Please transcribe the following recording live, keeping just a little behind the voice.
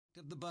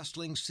Of the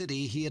bustling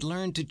city, he had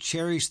learned to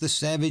cherish the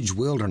savage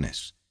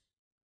wilderness.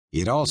 He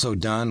had also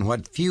done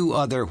what few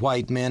other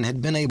white men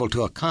had been able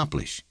to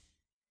accomplish.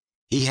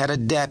 He had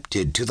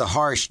adapted to the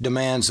harsh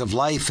demands of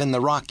life in the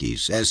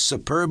Rockies as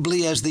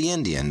superbly as the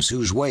Indians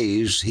whose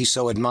ways he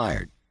so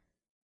admired.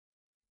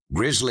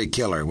 Grizzly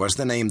Killer was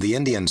the name the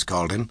Indians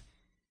called him,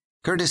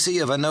 courtesy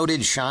of a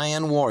noted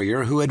Cheyenne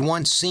warrior who had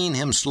once seen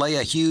him slay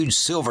a huge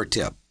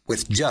silvertip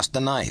with just a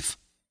knife.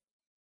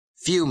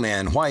 Few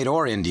men, white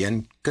or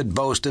Indian, could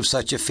boast of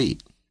such a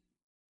feat.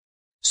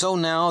 So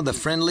now the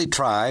friendly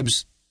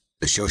tribes,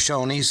 the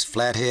Shoshones,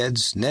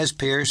 Flatheads, Nez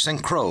Perce,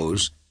 and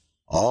Crows,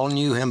 all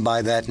knew him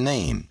by that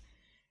name,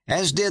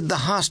 as did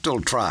the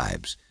hostile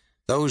tribes,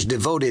 those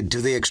devoted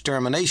to the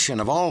extermination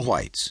of all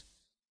whites,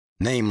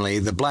 namely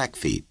the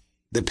Blackfeet,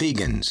 the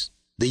Piegans,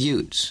 the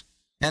Utes,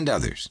 and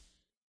others.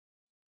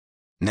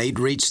 Nate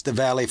reached the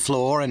valley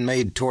floor and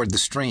made toward the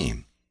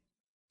stream.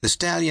 The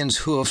stallion's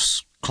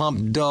hoofs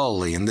clumped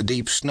dully in the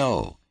deep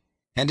snow,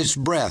 and its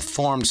breath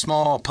formed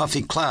small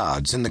puffy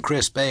clouds in the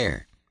crisp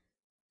air.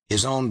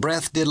 His own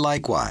breath did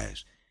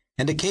likewise,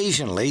 and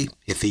occasionally,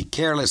 if he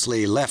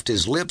carelessly left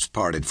his lips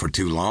parted for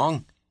too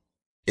long,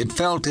 it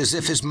felt as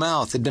if his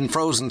mouth had been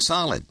frozen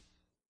solid.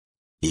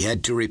 He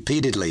had to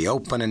repeatedly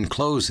open and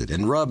close it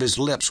and rub his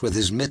lips with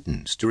his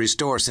mittens to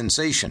restore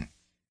sensation.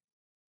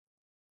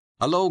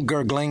 A low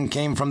gurgling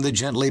came from the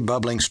gently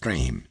bubbling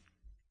stream.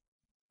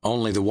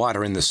 Only the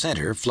water in the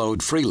center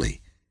flowed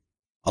freely.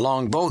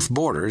 Along both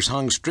borders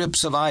hung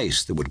strips of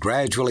ice that would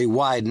gradually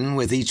widen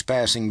with each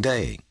passing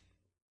day.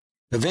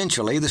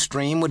 Eventually, the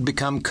stream would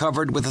become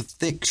covered with a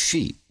thick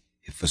sheet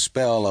if a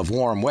spell of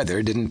warm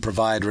weather didn't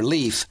provide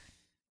relief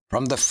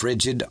from the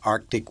frigid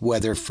Arctic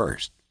weather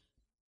first.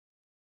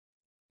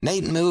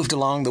 Nate moved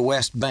along the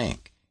west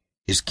bank,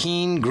 his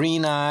keen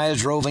green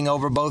eyes roving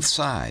over both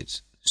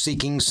sides,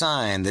 seeking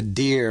sign that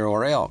deer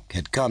or elk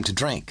had come to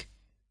drink.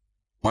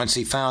 Once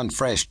he found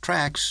fresh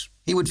tracks,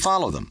 he would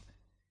follow them,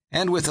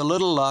 and with a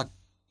little luck,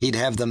 he'd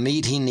have the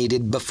meat he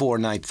needed before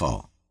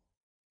nightfall.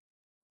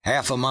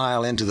 Half a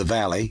mile into the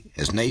valley,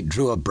 as Nate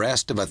drew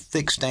abreast of a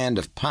thick stand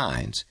of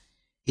pines,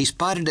 he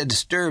spotted a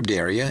disturbed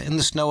area in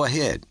the snow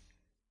ahead.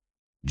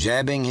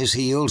 Jabbing his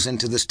heels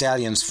into the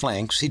stallion's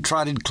flanks, he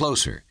trotted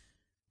closer,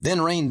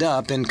 then reined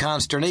up in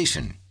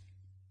consternation.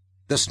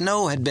 The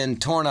snow had been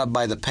torn up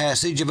by the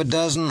passage of a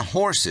dozen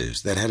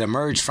horses that had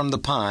emerged from the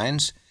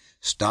pines,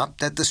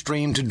 stopped at the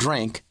stream to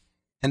drink,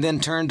 and then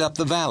turned up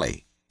the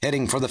valley,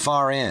 heading for the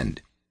far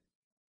end.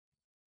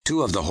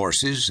 Two of the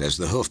horses, as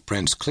the hoof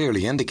prints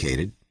clearly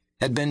indicated,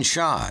 had been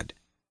shod.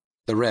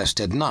 The rest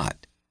had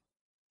not.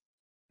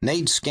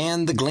 Nate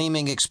scanned the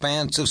gleaming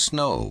expanse of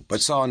snow,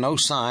 but saw no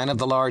sign of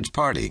the large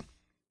party.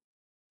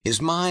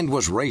 His mind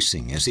was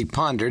racing as he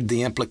pondered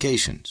the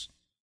implications.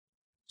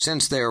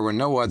 Since there were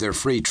no other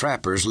free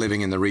trappers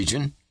living in the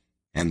region,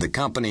 and the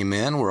company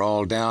men were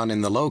all down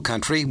in the low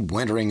country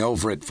wintering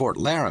over at Fort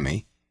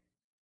Laramie,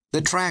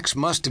 the tracks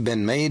must have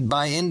been made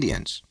by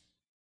Indians.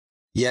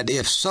 Yet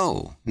if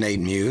so, Nate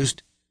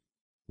mused,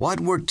 what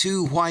were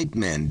two white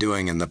men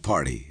doing in the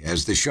party,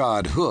 as the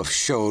shod hoofs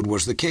showed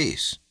was the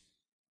case?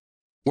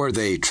 Were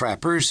they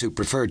trappers who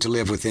preferred to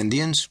live with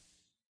Indians?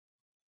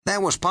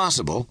 That was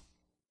possible,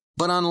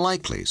 but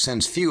unlikely,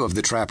 since few of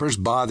the trappers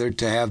bothered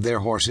to have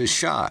their horses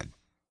shod.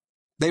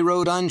 They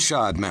rode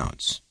unshod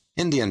mounts,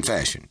 Indian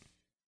fashion.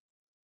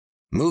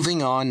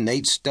 Moving on,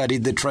 Nate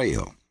studied the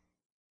trail.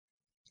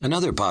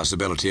 Another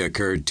possibility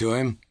occurred to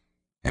him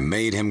and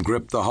made him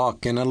grip the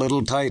hawk-in a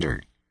little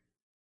tighter.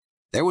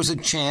 There was a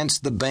chance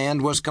the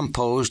band was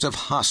composed of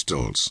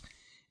hostiles,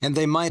 and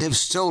they might have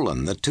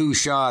stolen the two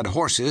shod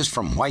horses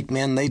from white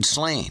men they'd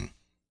slain.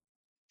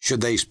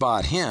 Should they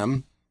spot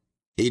him,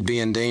 he'd be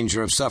in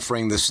danger of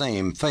suffering the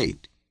same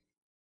fate.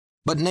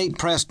 But Nate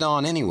pressed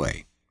on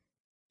anyway.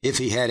 If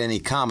he had any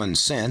common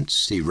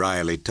sense, he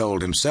wryly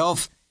told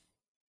himself,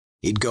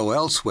 he'd go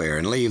elsewhere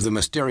and leave the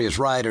mysterious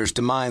riders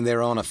to mind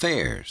their own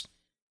affairs.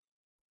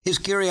 His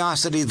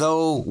curiosity,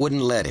 though,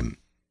 wouldn't let him.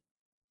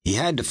 He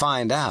had to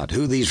find out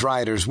who these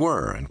riders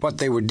were and what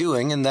they were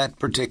doing in that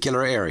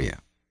particular area.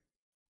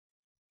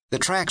 The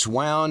tracks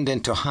wound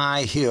into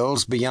high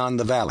hills beyond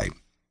the valley.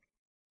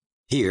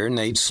 Here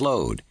Nate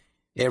slowed,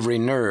 every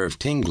nerve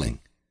tingling,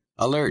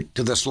 alert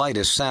to the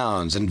slightest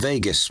sounds and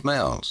vaguest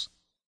smells.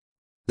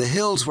 The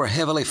hills were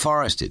heavily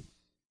forested.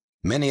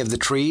 Many of the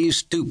trees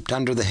stooped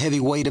under the heavy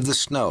weight of the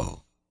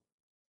snow.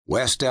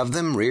 West of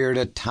them reared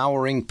a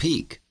towering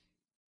peak.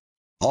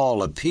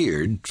 All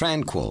appeared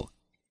tranquil,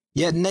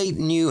 yet Nate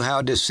knew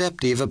how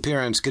deceptive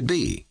appearance could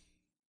be.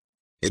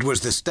 It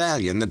was the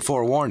stallion that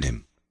forewarned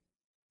him.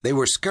 They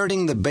were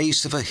skirting the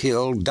base of a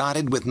hill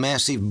dotted with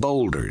massive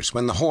boulders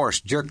when the horse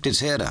jerked its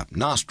head up,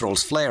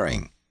 nostrils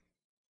flaring.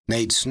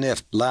 Nate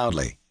sniffed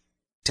loudly,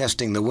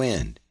 testing the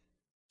wind.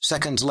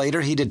 Seconds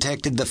later, he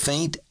detected the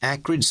faint,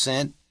 acrid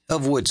scent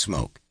of wood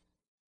smoke.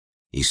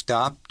 He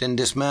stopped and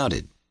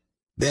dismounted,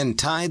 then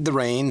tied the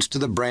reins to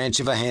the branch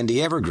of a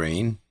handy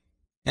evergreen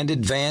and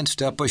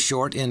advanced up a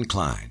short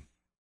incline.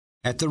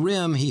 At the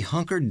rim, he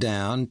hunkered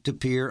down to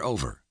peer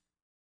over.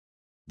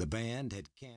 The band had camped.